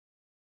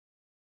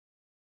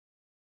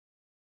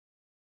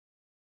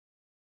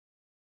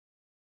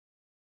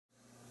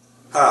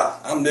Hi,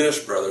 I'm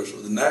Dennis Brothers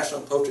with the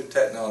National Poultry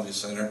Technology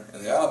Center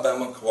and the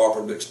Alabama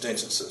Cooperative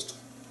Extension System.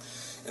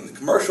 In the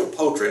commercial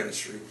poultry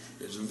industry,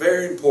 it is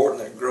very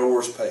important that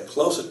growers pay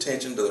close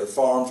attention to their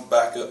farm's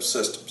backup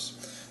systems.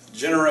 The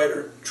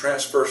generator,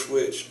 transfer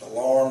switch,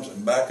 alarms,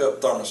 and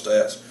backup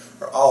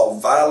thermostats are all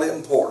vitally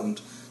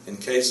important in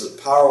cases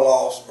of power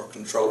loss or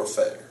controller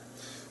failure.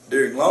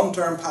 During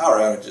long-term power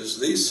outages,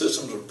 these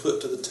systems are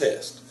put to the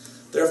test.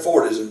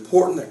 Therefore, it is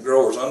important that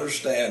growers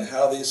understand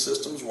how these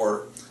systems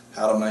work,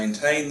 how to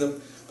maintain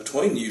them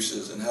between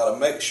uses, and how to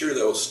make sure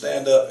they will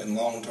stand up in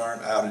long-term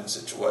outage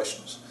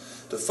situations.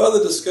 To further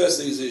discuss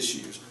these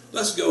issues,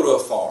 let's go to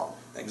a farm,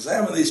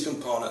 examine these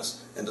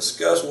components, and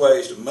discuss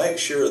ways to make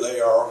sure they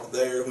are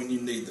there when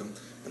you need them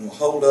and will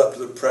hold up to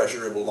the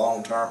pressure of a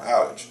long-term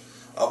outage.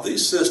 Of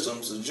these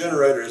systems, the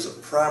generator is a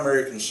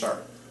primary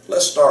concern.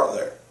 Let's start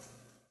there.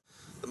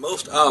 The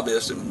most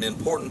obvious and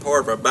important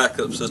part of our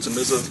backup system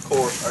is, of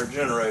course, our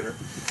generator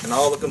and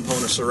all the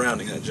components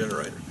surrounding that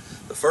generator.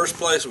 The first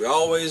place we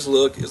always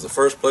look is the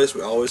first place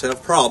we always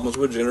have problems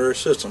with generator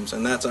systems,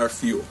 and that's our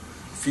fuel.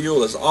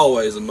 Fuel is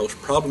always the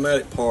most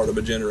problematic part of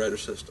a generator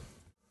system.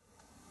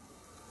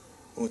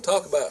 When we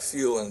talk about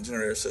fuel in a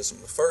generator system,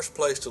 the first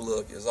place to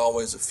look is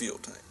always the fuel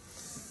tank.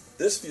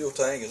 This fuel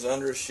tank is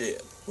under a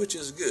shed, which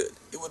is good.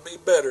 It would be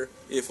better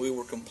if we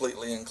were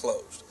completely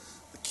enclosed.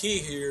 The key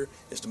here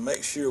is to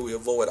make sure we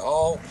avoid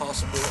all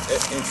possible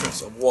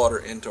entrance of water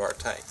into our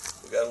tank.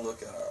 We've got to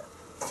look at our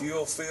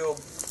fuel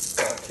field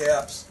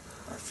caps,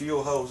 our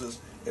fuel hoses,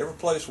 every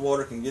place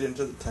water can get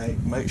into the tank.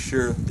 Make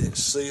sure that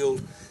it's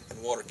sealed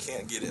and water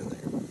can't get in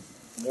there.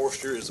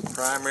 Moisture is the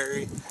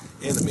primary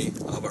enemy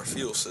of our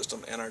fuel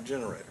system and our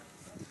generator.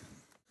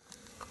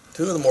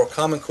 Two of the more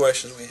common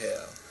questions we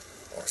have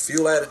are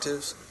fuel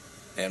additives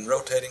and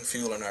rotating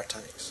fuel in our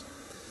tanks.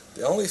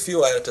 The only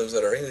fuel additives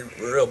that are any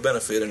real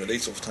benefit in a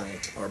diesel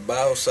tank are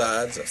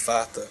biocides that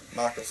fight the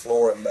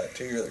microflora and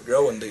bacteria that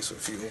grow in diesel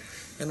fuel,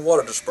 and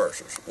water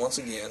dispersers, once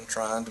again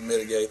trying to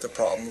mitigate the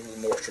problem of the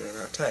moisture in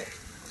our tank.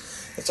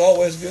 It's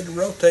always good to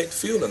rotate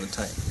fuel in the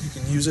tank. You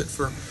can use it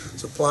for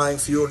supplying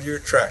fuel to your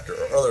tractor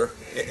or other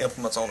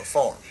implements on a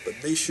farm,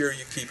 but be sure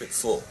you keep it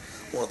full.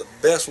 One of the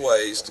best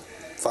ways to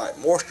fight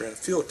moisture in a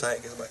fuel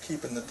tank is by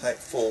keeping the tank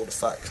full to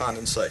fight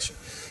condensation.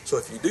 So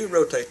if you do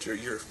rotate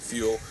your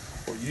fuel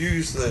or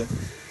use the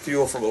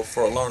fuel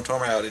for a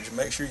long-term outage,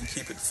 make sure you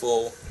keep it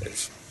full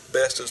as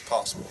best as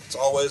possible. It's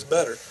always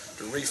better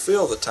to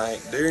refill the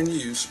tank during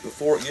use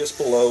before it gets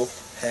below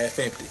half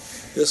empty.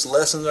 This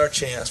lessens our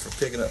chance for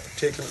picking up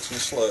particulates and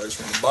sludge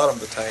from the bottom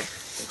of the tank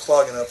and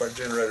clogging up our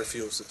generator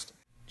fuel system.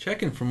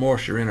 Checking for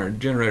moisture in our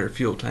generator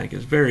fuel tank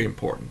is very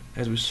important.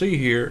 As we see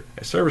here,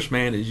 a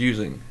serviceman is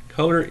using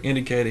color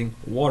indicating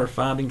water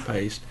finding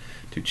paste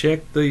to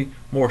check the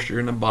moisture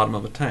in the bottom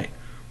of the tank.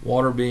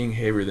 Water being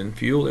heavier than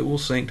fuel, it will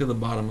sink to the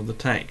bottom of the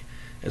tank.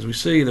 As we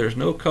see, there's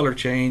no color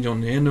change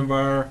on the end of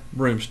our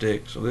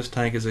broomstick, so this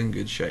tank is in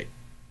good shape.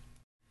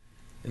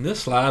 In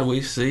this slide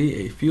we see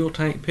a fuel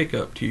tank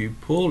pickup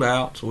tube pulled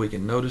out so we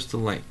can notice the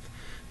length.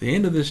 The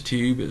end of this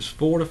tube is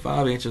 4 to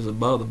 5 inches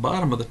above the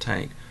bottom of the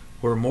tank,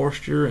 where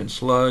moisture and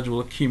sludge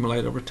will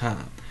accumulate over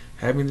time.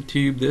 Having the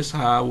tube this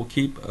high will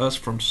keep us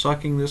from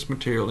sucking this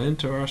material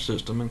into our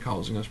system and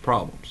causing us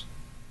problems.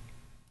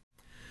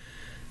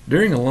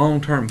 During a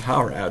long-term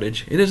power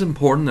outage, it is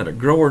important that a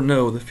grower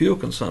know the fuel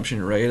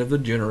consumption rate of the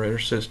generator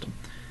system.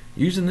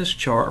 Using this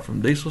chart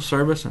from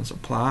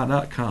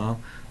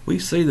dieselserviceandsupply.com, we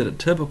see that a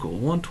typical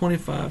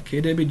 125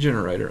 kW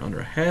generator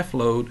under half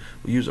load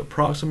will use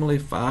approximately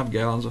 5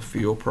 gallons of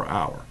fuel per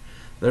hour.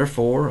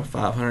 Therefore, a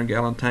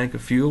 500-gallon tank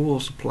of fuel will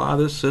supply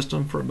this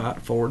system for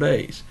about 4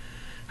 days.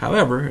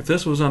 However, if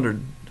this was under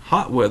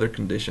hot weather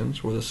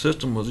conditions where the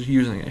system was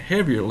using a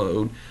heavier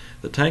load,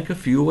 the tank of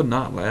fuel would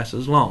not last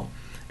as long.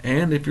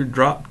 And if your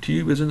drop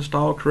tube is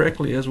installed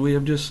correctly, as we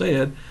have just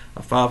said,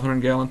 a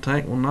 500-gallon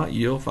tank will not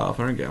yield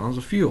 500 gallons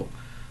of fuel.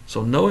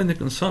 So knowing the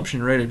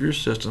consumption rate of your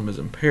system is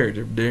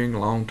imperative during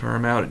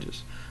long-term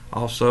outages.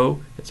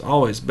 Also, it's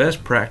always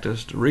best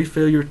practice to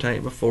refill your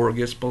tank before it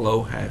gets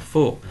below half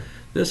full.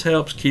 This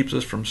helps keeps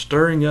us from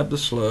stirring up the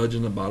sludge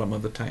in the bottom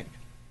of the tank.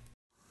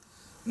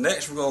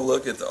 Next, we're going to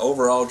look at the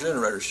overall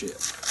generator shed.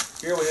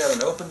 Here we have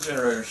an open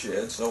generator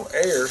shed, so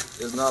air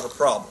is not a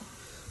problem.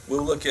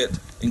 We'll look at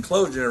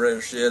enclosed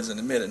generator sheds in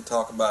a minute and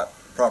talk about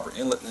proper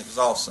inlet and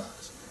exhaust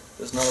size.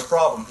 There's not a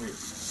problem here.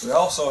 We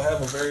also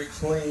have a very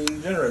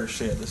clean generator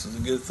shed. This is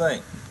a good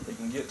thing. We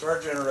can get to our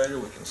generator,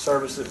 we can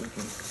service it, we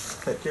can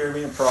take care of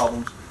any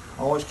problems.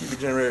 Always keep your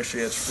generator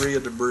sheds free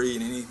of debris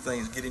and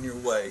anything that's getting in your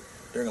way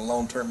during a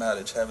long-term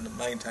outage, having to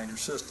maintain your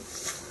system.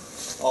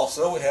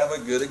 Also, we have a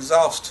good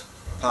exhaust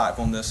pipe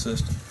on this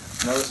system.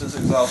 Notice this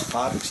exhaust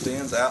pipe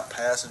extends out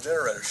past the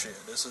generator shed.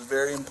 This is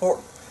very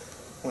important.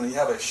 When you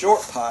have a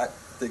short pipe,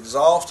 the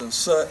exhaust and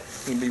soot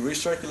can be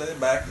recirculated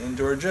back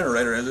into our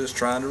generator as it's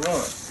trying to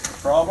run.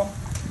 Problem?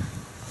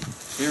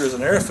 Here is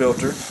an air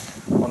filter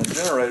on a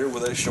generator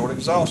with a short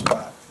exhaust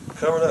pipe,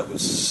 covered up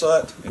with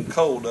soot and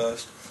coal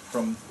dust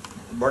from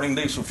burning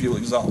diesel fuel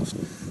exhaust.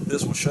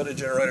 This will shut a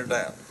generator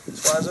down.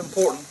 That's why it's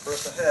important for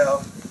us to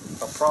have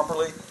a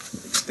properly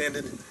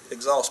extended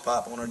exhaust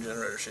pipe on our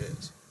generator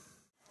sheds.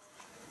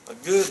 A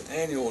good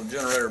annual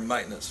generator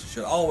maintenance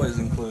should always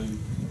include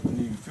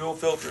new fuel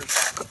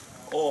filters,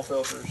 oil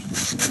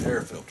filters, and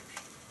air filters.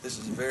 This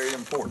is very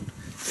important.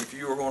 If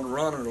you are going to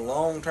run under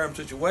long-term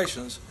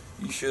situations,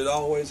 you should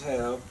always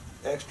have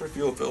extra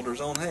fuel filters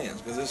on hand,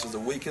 because this is the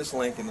weakest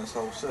link in this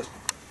whole system.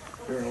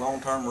 During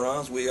long-term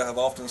runs, we have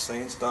often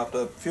seen stopped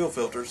up fuel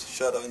filters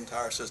shut the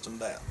entire system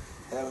down.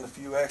 Having a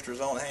few extras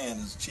on hand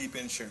is cheap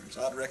insurance.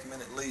 I'd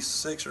recommend at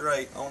least 6 or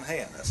 8 on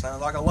hand. That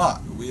sounds like a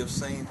lot, but we have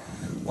seen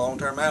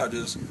long-term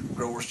outages,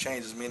 growers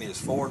change as many as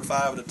 4 and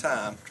 5 at a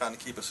time trying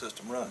to keep a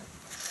system running.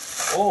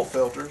 Oil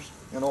filters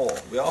and oil.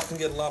 We often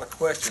get a lot of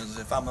questions: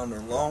 if I'm under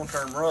a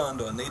long-term run,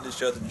 do I need to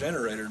shut the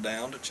generator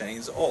down to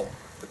change the oil?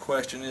 The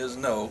question is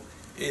no,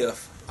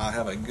 if I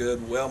have a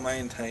good,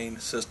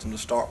 well-maintained system to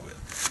start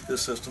with.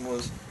 This system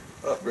was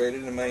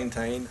upgraded and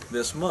maintained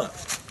this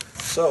month.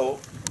 So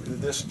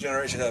this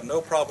generator should have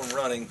no problem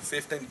running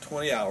 15 to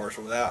 20 hours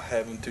without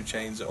having to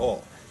change the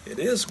oil. It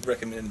is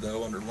recommended,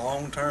 though, under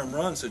long-term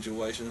run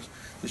situations,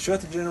 to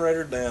shut the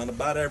generator down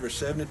about every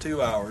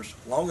 72 hours,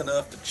 long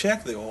enough to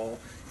check the oil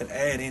and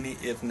add any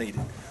if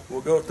needed.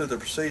 We'll go through the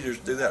procedures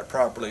to do that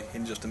properly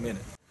in just a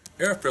minute.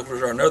 Air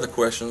filters are another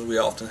question we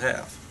often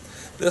have.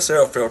 This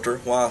air filter,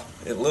 while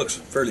it looks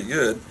fairly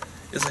good,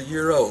 is a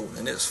year old,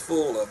 and it's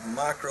full of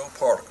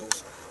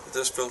microparticles that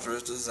this filter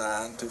is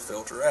designed to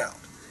filter out.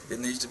 It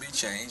needs to be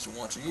changed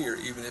once a year,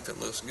 even if it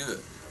looks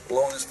good.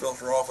 Blowing this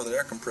filter off with an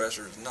air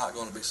compressor is not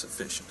going to be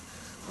sufficient.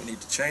 We need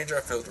to change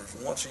our filters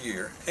once a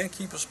year and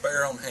keep a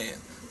spare on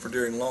hand for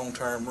during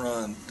long-term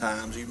run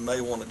times. You may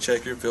want to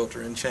check your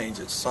filter and change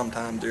it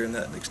sometime during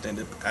that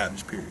extended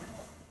outage period.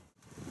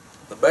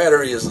 The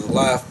battery is the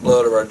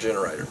lifeblood of our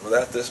generator.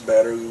 Without this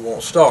battery, we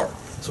won't start.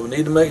 So we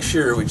need to make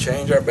sure we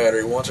change our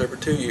battery once every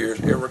 2 years,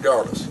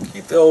 irregardless.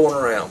 Keep the old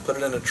one around, put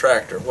it in a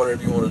tractor,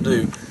 whatever you want to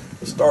do.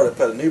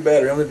 Put a new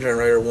battery on the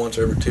generator once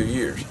every 2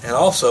 years. And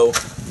also,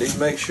 need to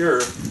make sure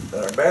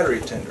that our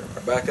battery tender,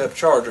 our backup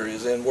charger,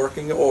 is in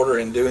working order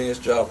and doing its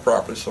job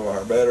properly, so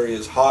our battery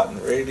is hot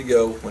and ready to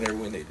go whenever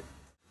we need it.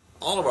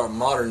 All of our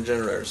modern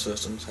generator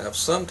systems have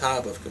some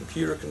type of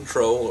computer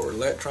control or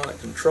electronic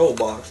control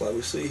box, like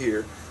we see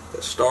here,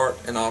 that start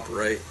and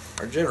operate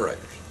our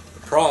generators.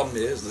 The problem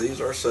is these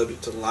are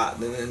subject to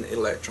lightning and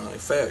electronic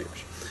failures.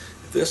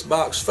 If this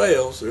box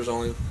fails, there's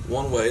only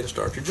one way to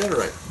start your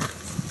generator.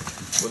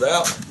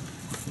 Without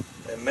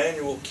a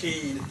manual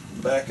keyed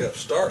backup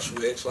start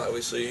switch like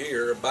we see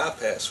here, a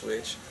bypass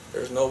switch,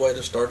 there's no way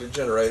to start the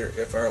generator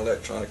if our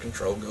electronic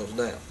control goes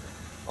down.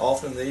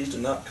 Often these do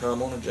not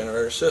come on a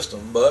generator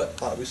system,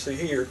 but like we see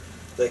here,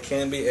 they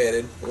can be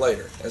added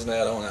later as an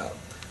add-on item.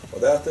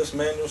 Without this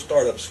manual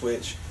startup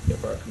switch,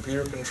 if our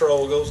computer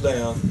control goes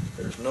down,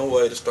 there's no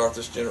way to start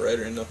this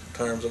generator in the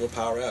terms of a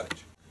power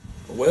outage.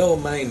 A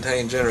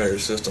well-maintained generator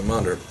system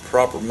under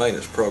proper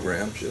maintenance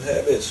program should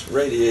have its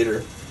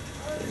radiator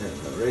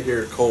and the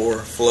radiator core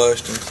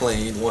flushed and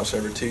cleaned once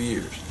every 2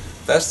 years.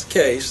 If that's the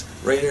case,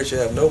 radiator should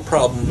have no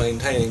problem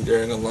maintaining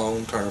during a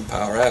long-term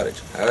power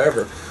outage.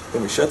 However,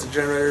 when we shut the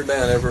generator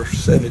down every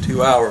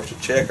 72 hours to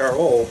check our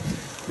oil,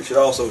 we should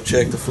also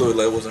check the fluid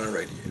levels in our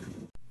radiator.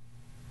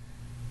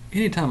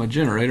 Anytime a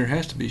generator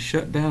has to be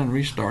shut down and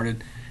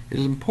restarted, it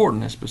is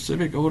important that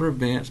specific order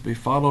of events be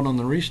followed on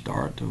the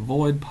restart to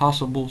avoid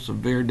possible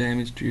severe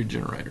damage to your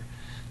generator.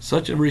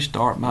 Such a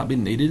restart might be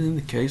needed in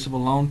the case of a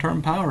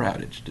long-term power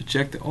outage to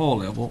check the oil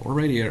level or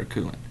radiator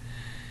coolant.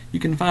 You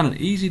can find an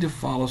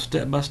easy-to-follow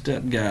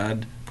step-by-step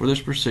guide for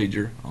this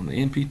procedure on the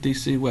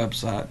NPTC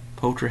website,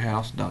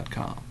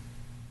 poultryhouse.com.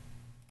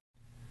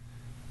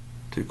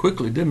 To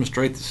quickly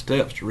demonstrate the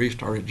steps to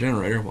restart a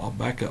generator while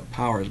backup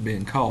power is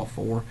being called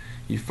for,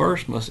 you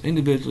first must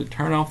individually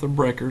turn off the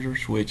breakers or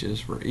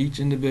switches for each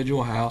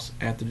individual house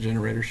at the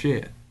generator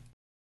shed.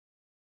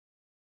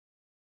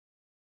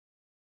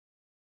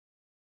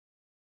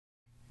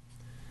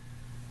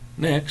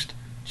 Next,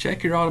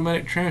 check your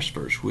automatic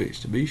transfer switch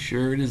to be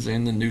sure it is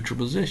in the neutral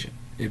position.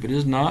 If it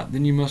is not,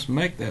 then you must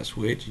make that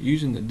switch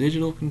using the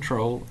digital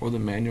control or the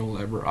manual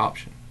lever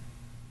option.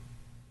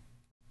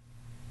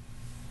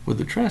 With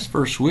the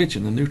transfer switch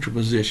in the neutral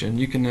position,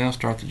 you can now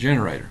start the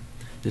generator.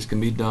 This can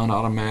be done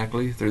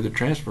automatically through the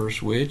transfer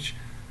switch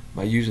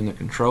by using the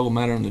control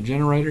mounted on the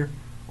generator,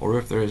 or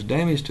if there is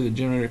damage to the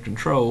generator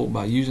control,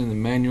 by using the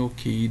manual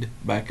keyed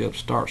backup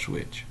start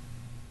switch.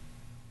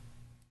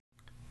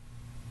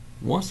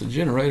 Once the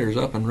generator is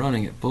up and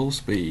running at full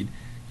speed,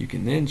 you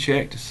can then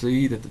check to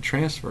see that the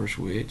transfer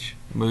switch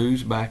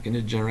moves back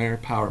into generator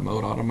power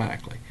mode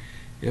automatically.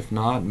 If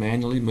not,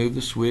 manually move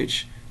the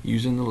switch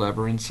using the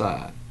lever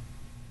inside.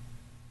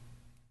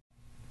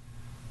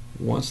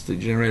 Once the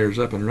generator is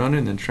up and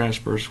running and the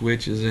transfer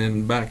switch is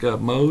in backup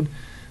mode,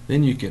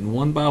 then you can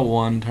one by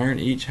one turn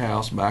each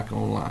house back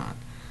online,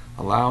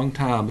 allowing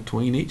time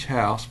between each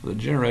house for the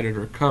generator to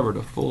recover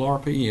to full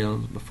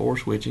RPMs before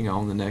switching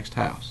on the next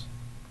house.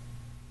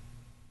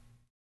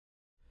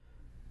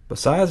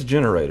 Besides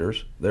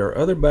generators, there are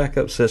other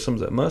backup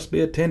systems that must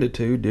be attended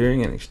to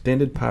during an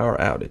extended power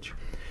outage.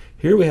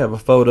 Here we have a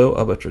photo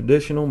of a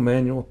traditional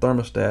manual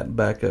thermostat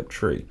backup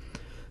tree.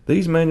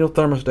 These manual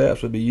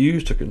thermostats would be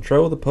used to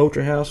control the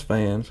poultry house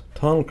fans,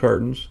 tunnel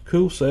curtains,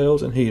 cool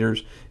cells, and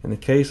heaters in the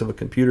case of a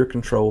computer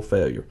control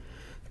failure.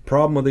 The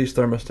problem with these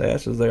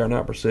thermostats is they are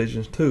not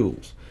precision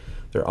tools.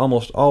 There are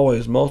almost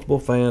always multiple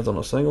fans on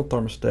a single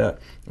thermostat,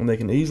 and they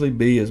can easily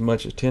be as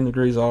much as 10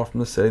 degrees off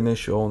from the setting they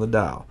show on the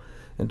dial.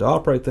 And to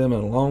operate them in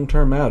a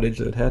long-term outage,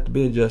 they would have to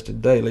be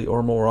adjusted daily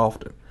or more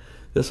often.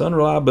 This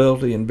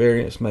unreliability and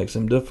variance makes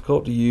them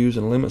difficult to use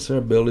and limits their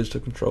abilities to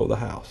control the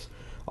house.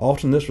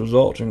 Often this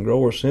results in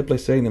growers simply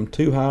setting them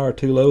too high or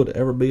too low to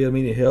ever be of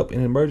immediate help in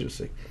an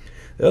emergency.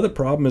 The other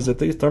problem is that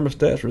these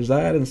thermostats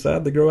reside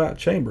inside the grow-out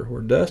chamber,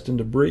 where dust and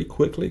debris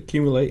quickly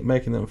accumulate,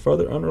 making them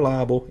further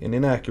unreliable and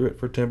inaccurate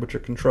for temperature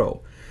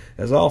control.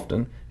 As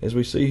often as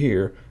we see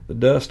here, the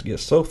dust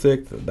gets so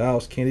thick that the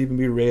dials can't even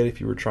be read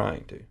if you were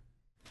trying to.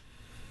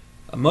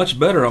 A much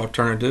better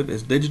alternative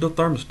is digital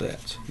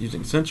thermostats,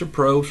 using sensor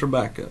probes for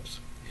backups.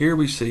 Here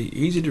we see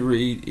easy to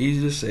read,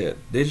 easy to set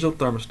digital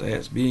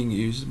thermostats being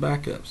used as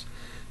backups.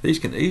 These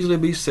can easily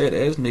be set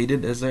as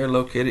needed, as they are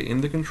located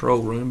in the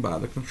control room by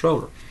the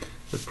controller.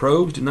 The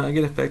probes do not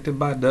get affected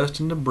by dust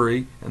and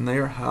debris, and they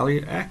are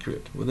highly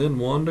accurate, within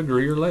 1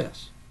 degree or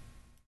less.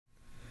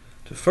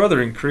 To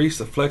further increase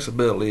the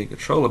flexibility and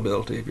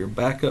controllability of your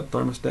backup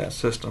thermostat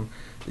system,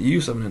 the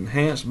use of an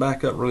enhanced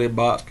backup relay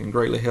box can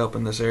greatly help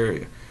in this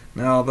area.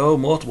 Now, although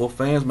multiple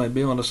fans may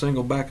be on a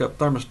single backup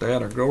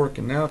thermostat, a grower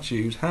can now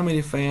choose how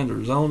many fans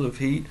or zones of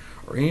heat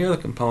or any other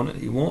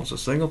component he wants a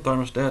single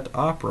thermostat to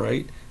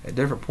operate at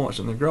different points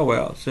in the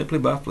grow-out simply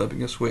by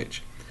flipping a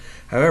switch.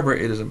 However,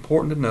 it is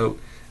important to note,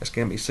 as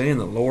can be seen in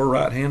the lower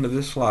right hand of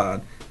this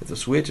slide, if the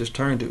switch is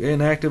turned to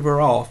inactive or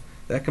off,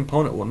 that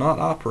component will not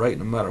operate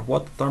no matter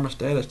what the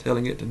thermostat is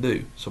telling it to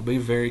do, so be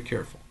very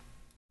careful.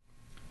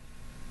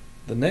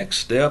 The next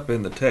step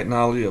in the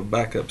technology of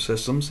backup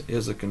systems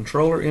is a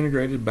controller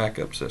integrated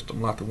backup system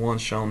like the one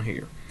shown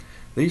here.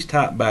 These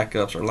type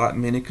backups are like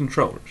mini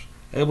controllers,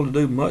 able to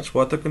do much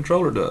what the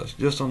controller does,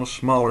 just on a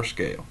smaller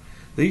scale.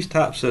 These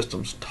type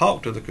systems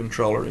talk to the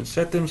controller and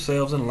set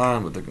themselves in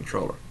line with the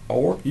controller,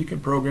 or you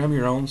can program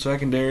your own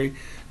secondary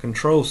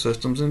control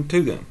systems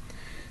into them.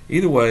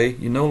 Either way,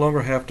 you no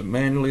longer have to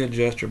manually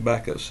adjust your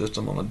backup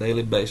system on a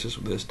daily basis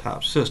with this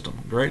type system,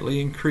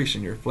 greatly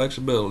increasing your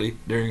flexibility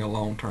during a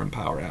long-term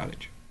power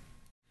outage.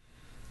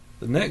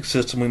 The next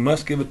system we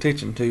must give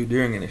attention to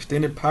during an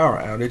extended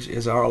power outage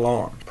is our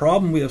alarm. The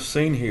problem we have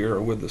seen here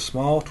are with the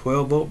small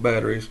 12-volt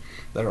batteries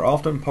that are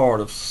often part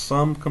of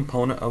some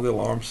component of the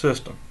alarm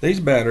system.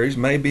 These batteries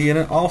may be in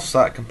an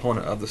off-site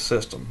component of the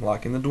system,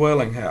 like in the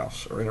dwelling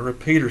house or in a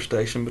repeater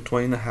station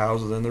between the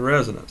houses and the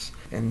residence,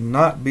 and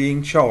not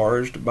being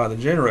charged by the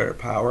generator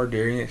power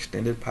during an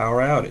extended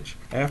power outage.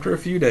 After a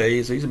few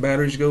days, these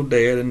batteries go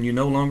dead and you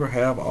no longer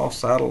have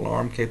off-site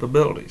alarm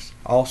capabilities.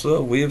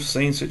 Also, we have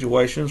seen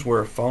situations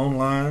where phone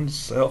lines,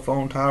 cell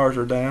phone towers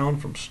are down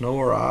from snow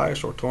or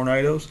ice or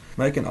tornadoes,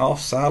 making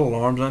off-site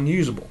alarms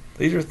unusable.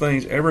 These are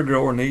things every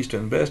grower needs to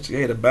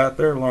investigate about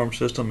their alarm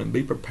system and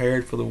be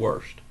prepared for the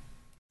worst.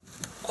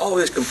 All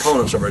these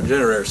components of our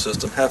generator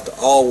system have to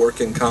all work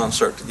in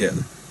concert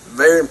together.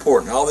 Very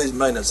important. All these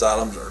maintenance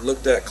items are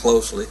looked at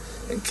closely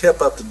and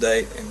kept up to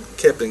date and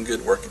kept in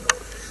good working order.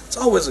 It's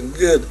always a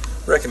good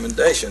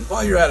recommendation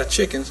while you're out of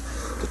chickens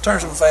to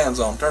turn some fans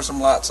on, turn some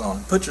lights on,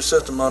 and put your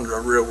system under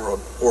a real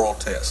world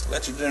test.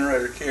 Let your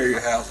generator carry your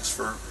houses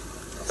for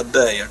a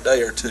day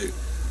or two,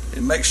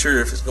 and make sure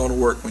if it's going to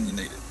work when you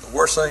need it. The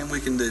worst thing we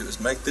can do is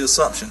make the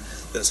assumption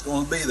that it's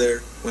going to be there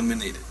when we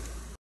need it.